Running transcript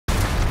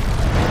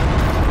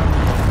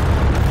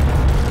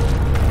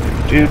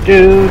Do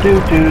do do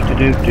do do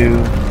do do.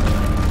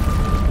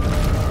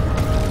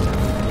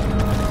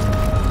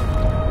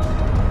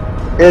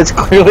 It's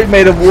clearly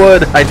made of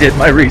wood. I did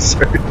my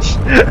research.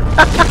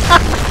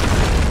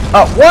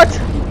 What?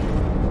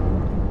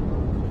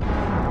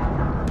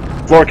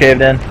 Floor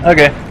caved in.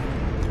 Okay.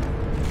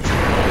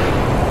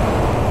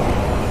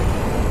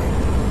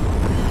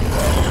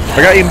 I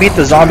forgot you can beat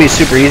the zombies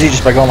super easy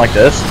just by going like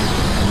this.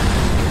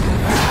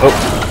 Oh,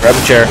 grab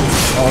a chair.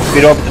 Oh,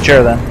 beat up with the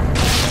chair then.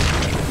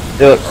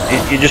 Look,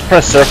 you just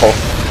press circle.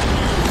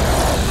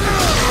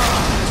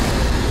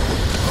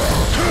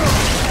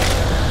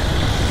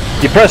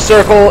 You press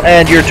circle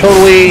and you're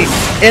totally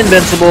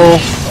invincible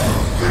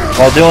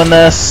while doing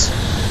this,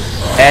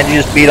 and you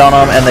just beat on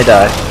them and they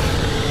die.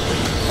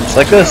 Just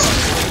like this.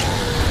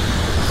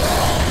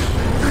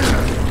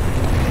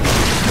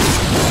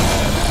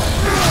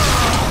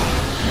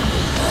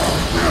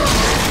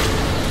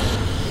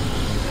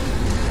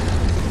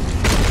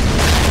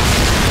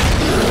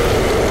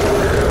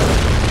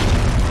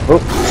 Oh,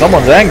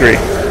 someone's angry.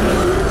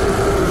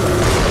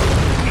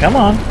 Come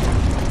on.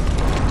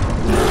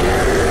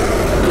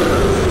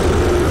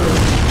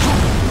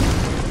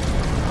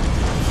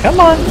 Come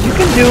on, you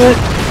can do it.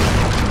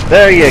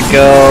 There you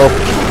go.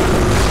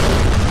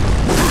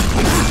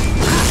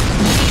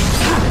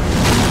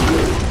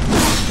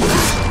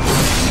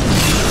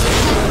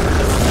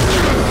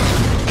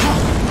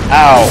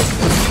 Ow.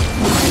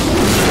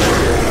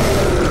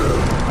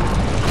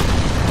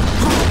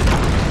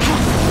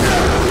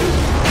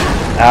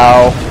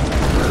 Ow.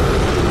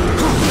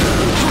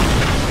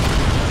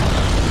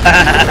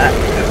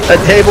 That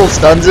table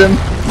stuns him.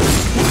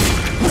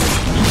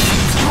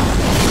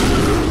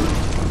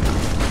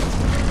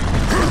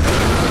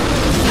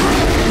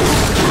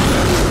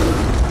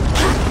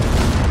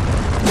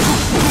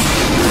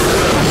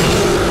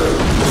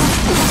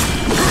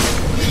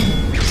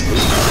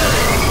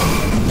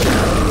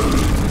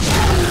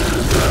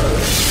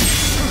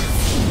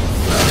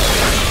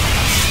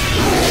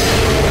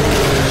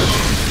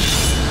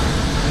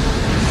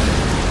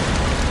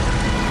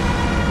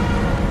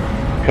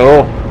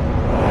 Cool.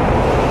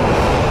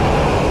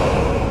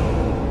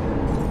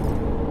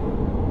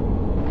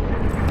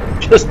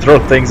 Just throw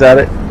things at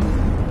it.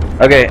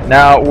 Okay,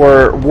 now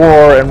we're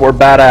War and we're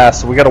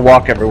badass, so we gotta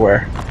walk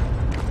everywhere.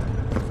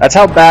 That's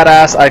how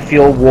badass I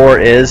feel War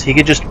is. He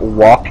could just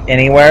walk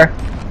anywhere.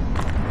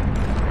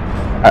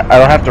 I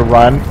don't have to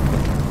run.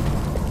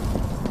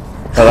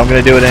 But I'm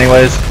gonna do it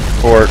anyways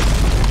for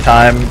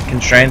time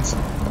constraints.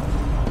 What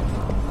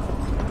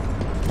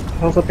the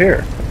hell's up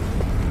here?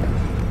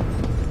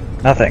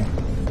 Nothing.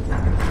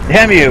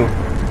 Damn you!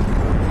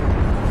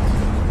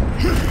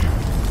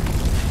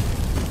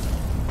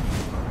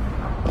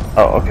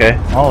 Oh, okay.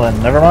 Well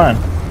then, never mind.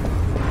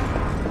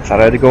 Thought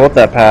I had to go up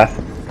that path.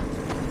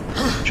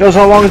 Shows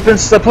how long it's been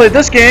since I played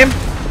this game!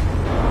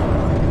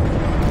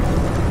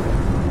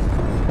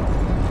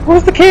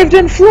 Where's the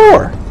caved-in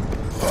floor?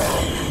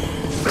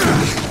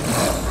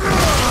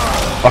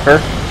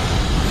 Fucker.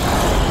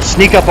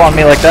 Sneak up on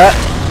me like that.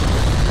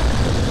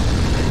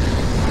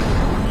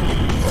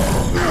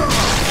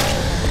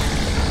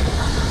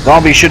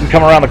 Zombies shouldn't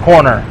come around the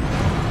corner.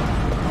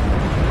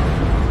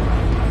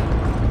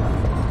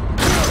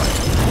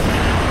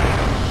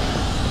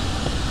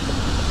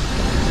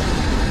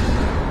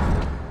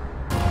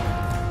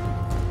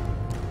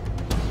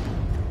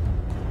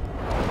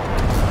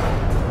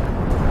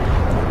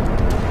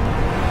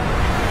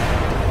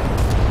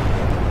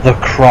 The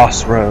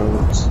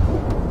crossroads.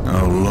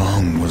 How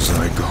long was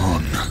I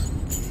gone?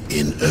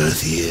 In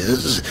Earth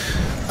years,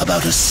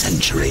 about a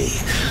century,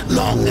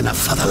 long enough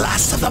for the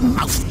last of the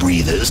mouth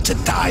breathers to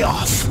die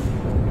off.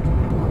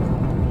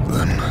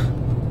 Then,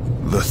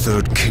 the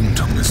Third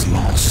Kingdom is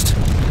lost.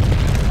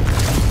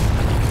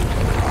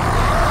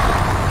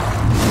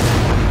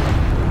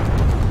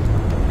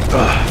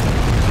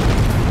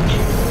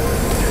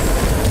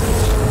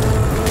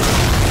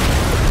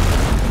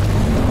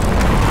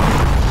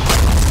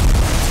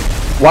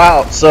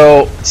 Wow,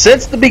 so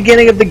since the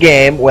beginning of the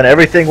game, when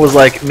everything was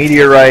like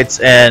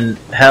meteorites and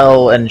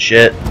hell and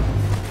shit,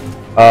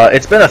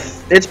 it's been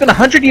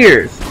 100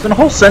 years. It's been a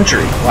whole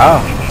century.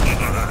 Wow.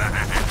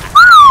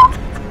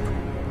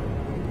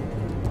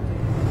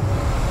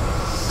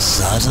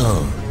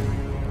 Subtle.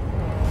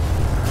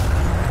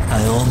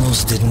 I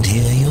almost didn't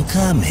hear you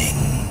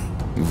coming.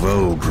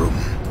 Vulgrim.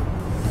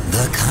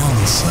 The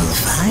Council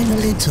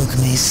finally took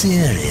me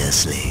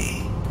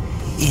seriously.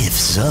 If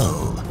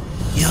so,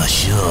 you're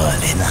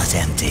surely not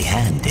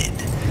empty-handed,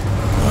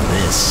 for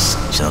this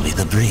shall be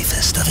the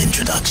briefest of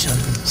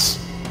introductions.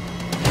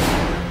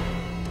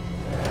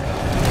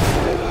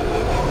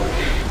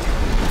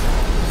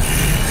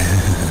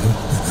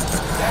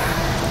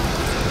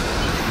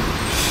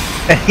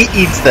 And he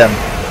eats them.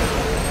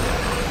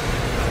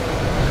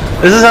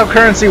 This is how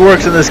currency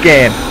works in this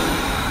game.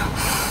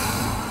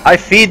 I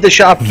feed the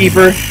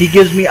shopkeeper, he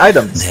gives me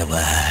items. There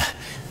were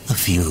a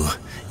few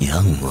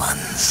young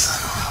ones.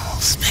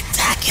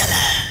 Spectacular.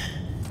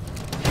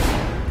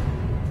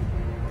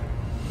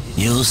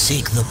 You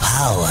seek the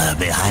power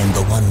behind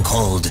the one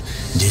called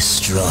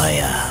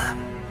Destroyer.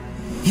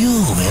 You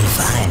will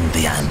find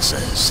the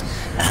answers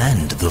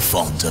and the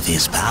font of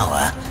his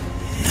power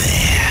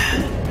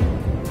there.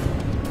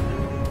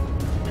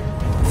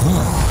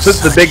 Oh, This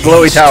is the big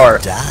glowy tower.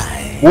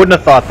 Wouldn't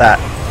have thought that.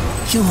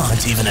 You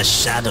aren't even a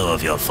shadow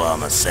of your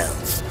former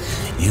self.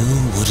 You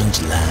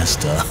wouldn't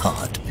last a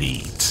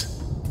heartbeat.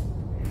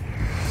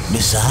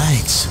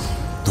 Besides,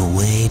 the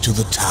way to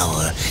the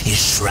tower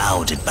is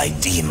shrouded by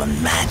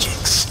demon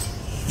magics.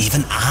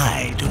 Even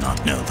I do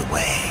not know the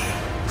way.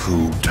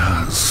 Who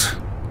does?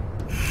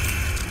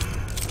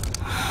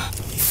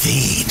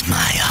 Feed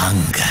my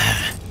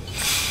hunger,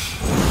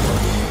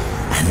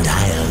 and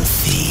I'll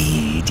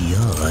feed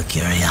your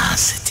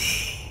curiosity.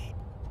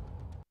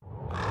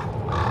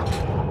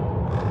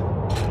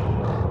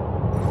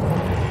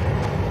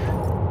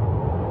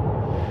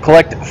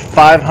 Collect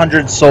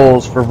 500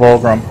 souls for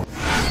Volgrim.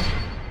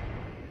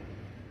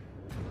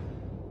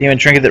 Demon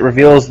trinket that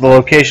reveals the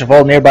location of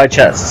all nearby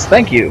chests.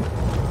 Thank you.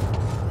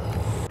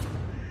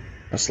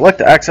 Select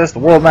to access the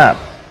world map.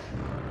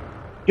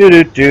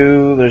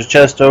 There's a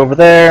chest over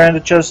there, and a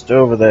chest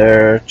over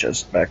there, a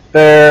chest back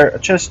there, a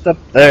chest up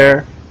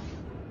there.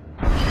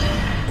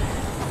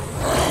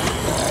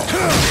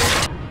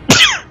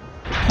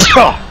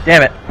 Oh,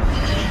 damn it.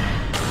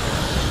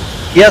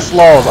 Yes,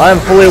 lols, I'm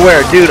fully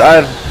aware. Dude,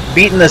 I've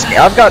beaten this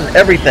game. I've gotten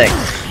everything.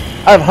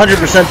 I've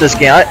 100% this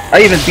game.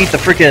 I even beat the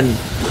freaking...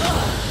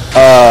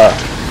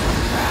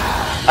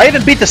 I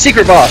even beat the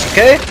secret boss,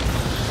 okay?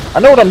 I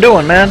know what I'm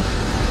doing, man.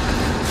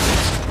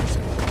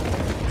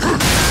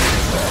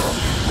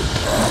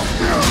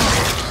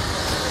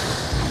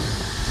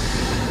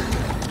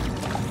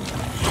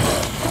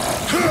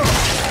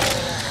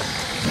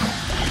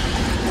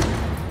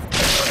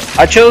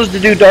 I chose to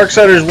do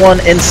Darksiders 1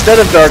 instead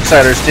of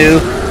Darksiders 2,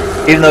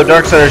 even though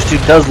Darksiders 2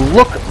 does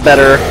look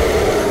better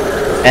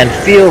and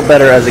feel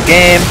better as a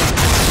game.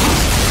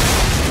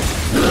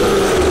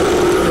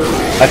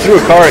 I threw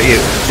a car at you.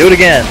 Do it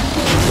again.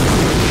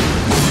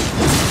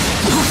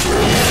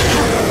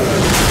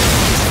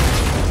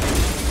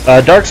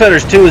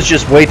 Darksiders 2 is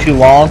just way too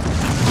long.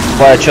 That's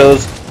why I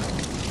chose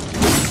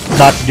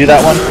not to do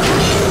that one.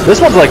 This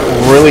one's like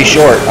really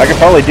short. I could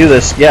probably do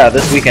this, yeah,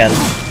 this weekend.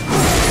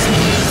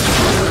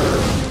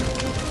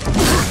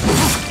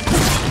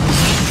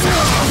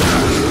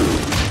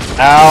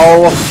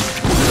 Ow!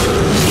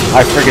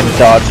 I friggin'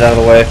 dodged out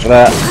of the way for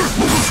that.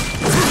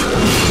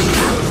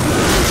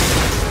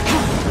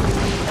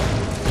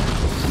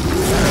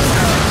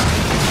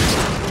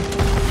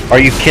 Are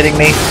you kidding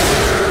me?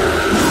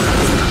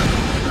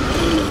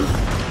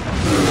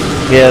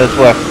 Yeah, that's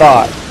what I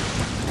thought.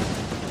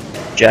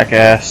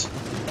 Jackass.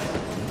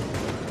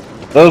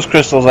 Those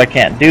crystals I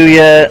can't do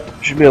yet.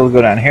 Should be able to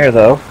go down here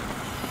though.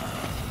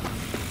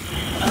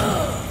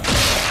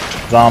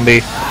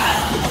 Zombie.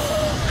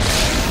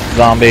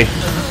 Zombie.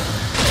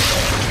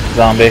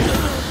 Zombie.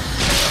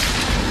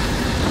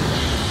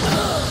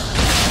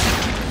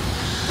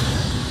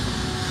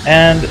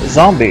 And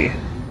zombie.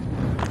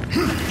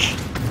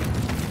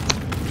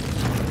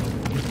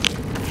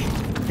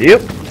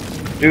 Yep.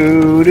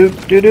 Do do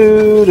do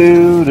do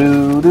do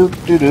do do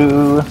do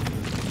do.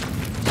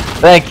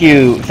 Thank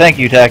you,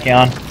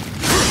 Tachyon.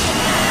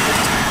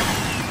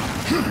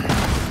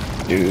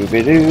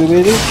 Dooby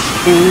dooby doo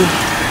doo.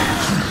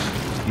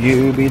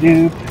 Dooby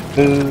doop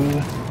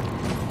doo.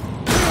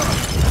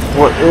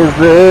 What is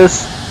this?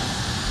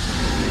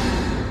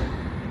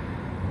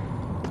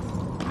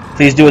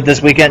 Please do it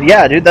this weekend.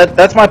 Yeah, dude,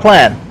 that's my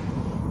plan.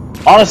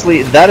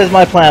 Honestly, that is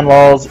my plan,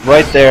 lols.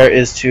 Right there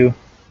is to...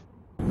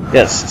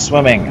 Yes,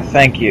 swimming.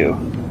 Thank you.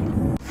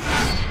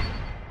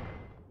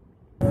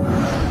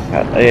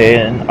 Got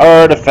an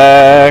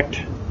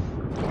artifact.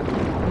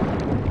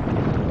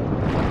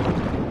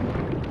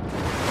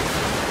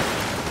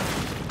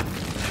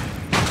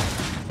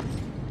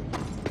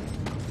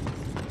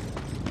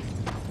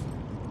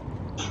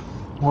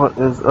 What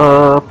is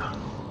up?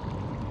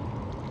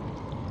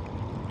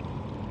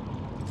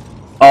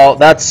 Oh,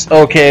 that's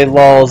okay,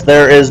 lols.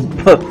 There is...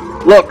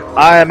 Look,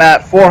 I am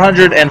at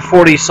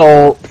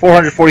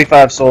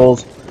 445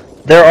 souls.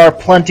 There are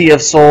plenty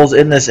of souls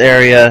in this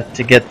area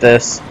to get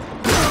this.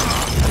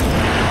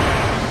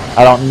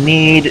 I don't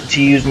need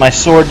to use my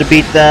sword to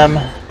beat them.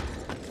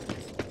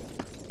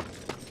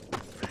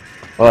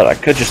 But I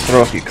could just throw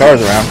a few cars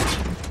around.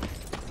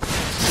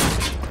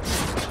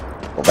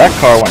 Well, that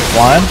car went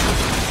flying.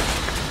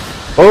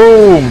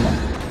 Boom!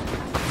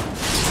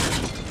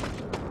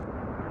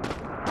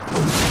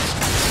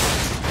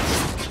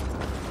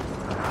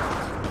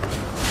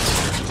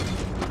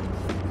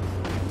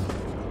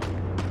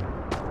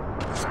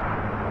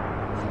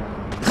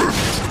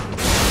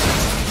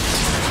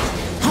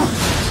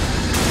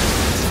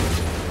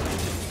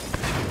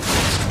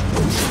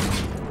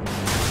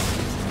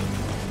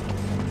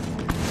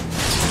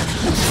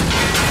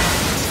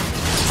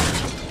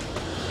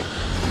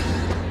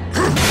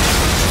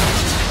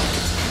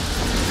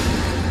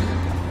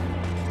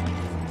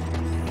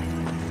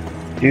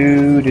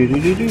 Do do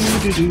do do do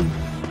do do.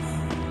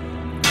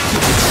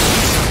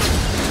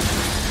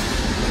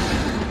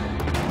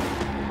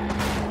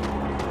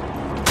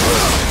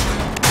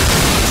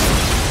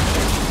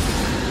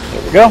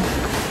 Go.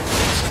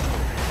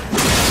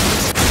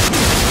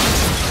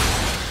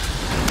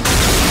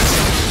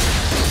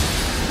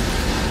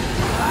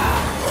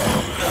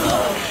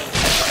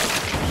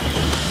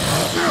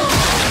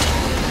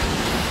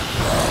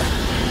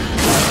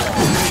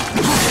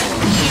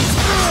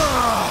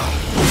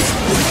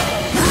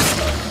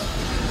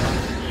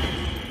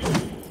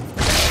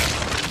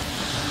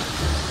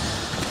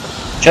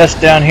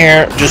 Chest down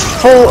here, just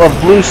full of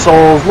blue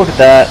souls. Look at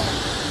that.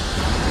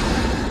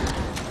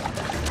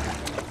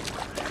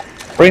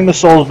 Bring the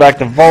souls back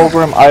to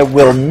Vulgrim. I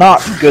will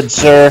not, good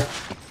sir.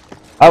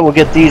 I will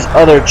get these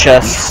other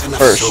chests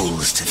first.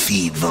 Souls to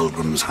feed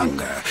Vulgrim's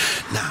hunger.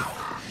 Now,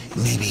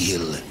 maybe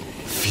he'll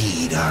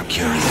feed our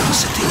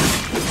curiosity.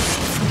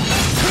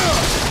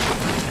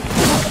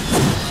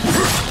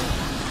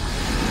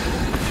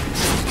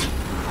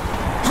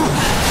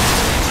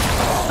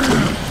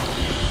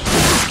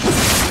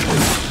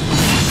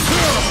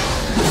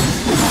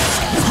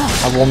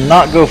 I will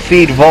not go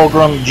feed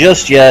Vulgrim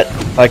just yet.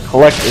 If I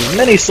collect as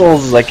many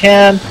souls as I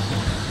can,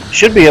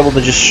 should be able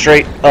to just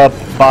straight up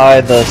buy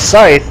the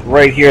scythe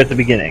right here at the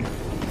beginning,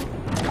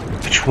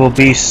 which will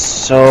be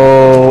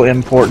so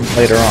important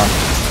later on.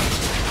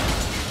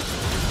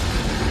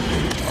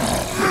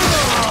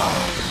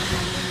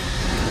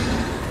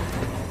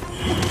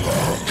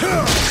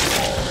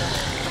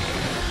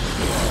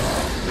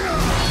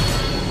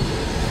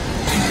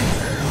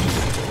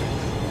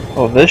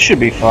 Oh, this should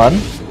be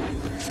fun.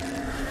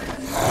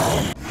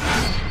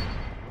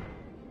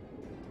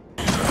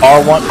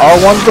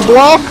 R1's the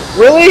block?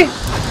 Really?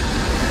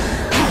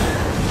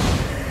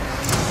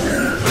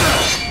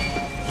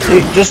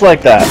 See, just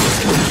like that.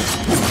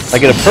 I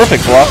get a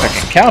perfect block I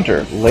can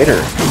counter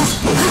later.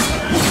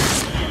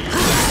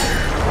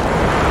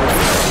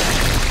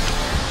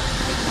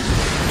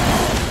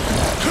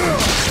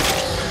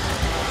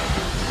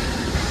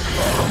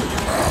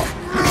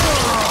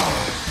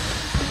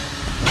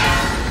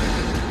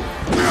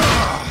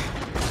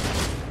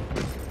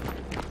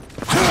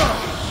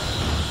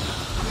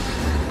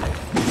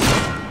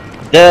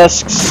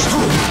 Desks,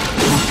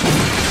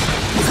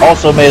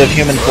 also made of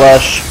human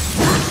flesh.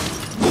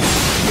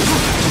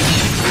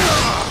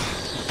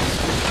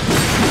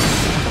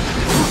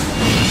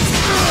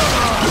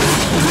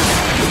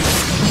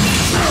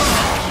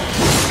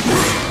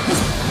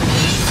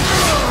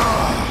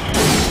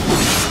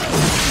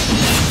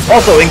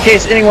 Also, in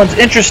case anyone's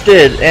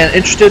interested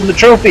in the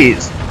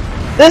trophies,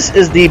 this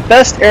is the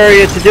best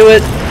area to do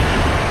it.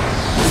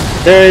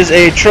 There is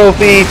a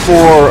trophy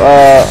for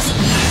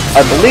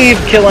I believe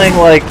killing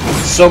like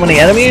so many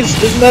enemies,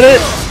 isn't that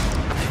it?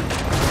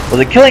 Was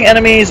it killing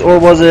enemies or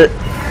was it...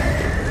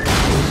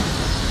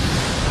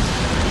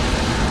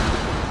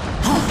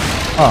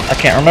 Oh, I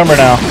can't remember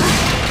now.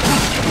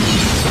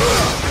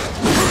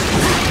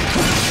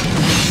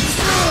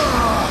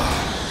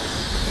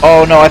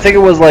 Oh no, I think it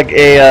was like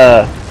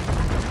a I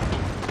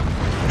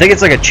think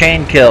it's like a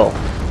chain kill.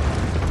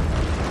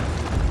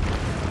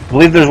 I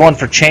believe there's one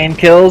for chain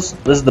kills.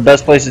 This is the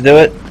best place to do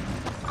it.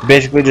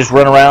 Basically just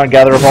run around,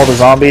 gather up all the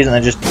zombies, and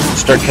then just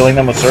start killing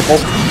them with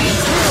circles.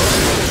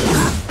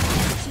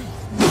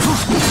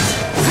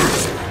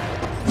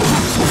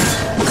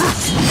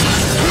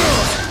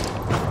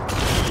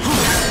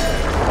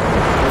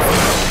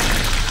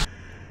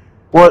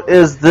 What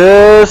is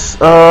this?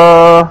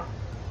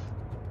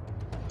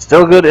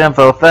 Still good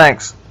info,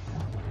 thanks.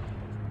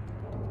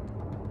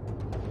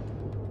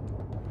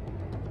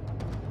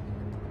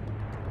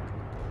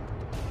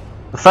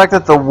 The fact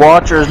that the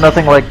Watcher is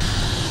nothing like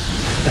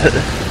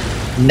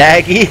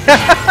Naggy.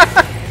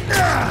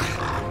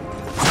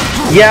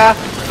 Yeah,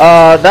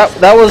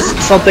 that was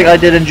something I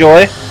did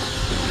enjoy.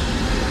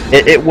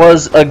 It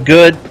was a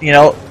good, you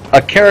know,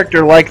 a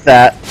character like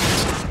that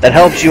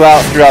helps you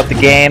out throughout the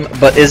game,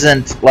 but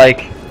isn't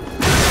like...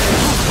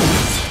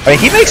 I mean,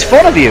 he makes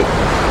fun of you.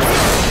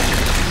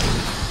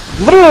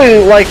 Literally,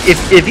 like,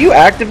 if you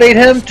activate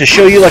him to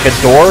show you like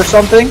a door or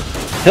something,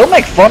 he'll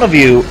make fun of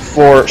you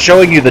for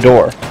showing you the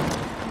door.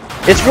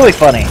 It's really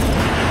funny.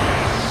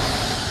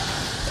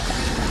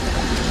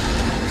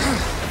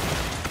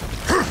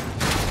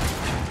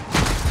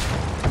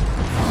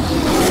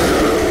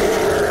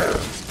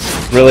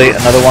 Really?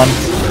 Another one?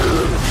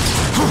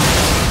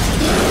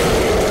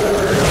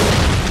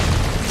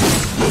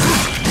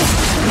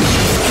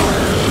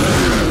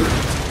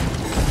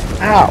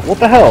 Ow, what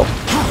the hell?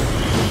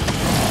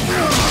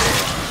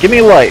 Give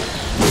me light.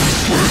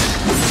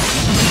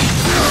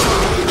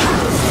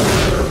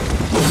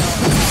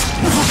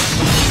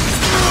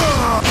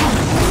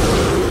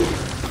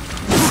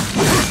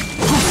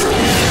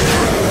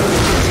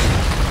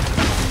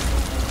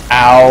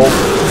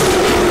 Ow.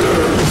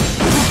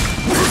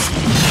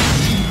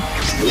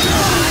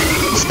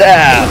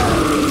 Stab.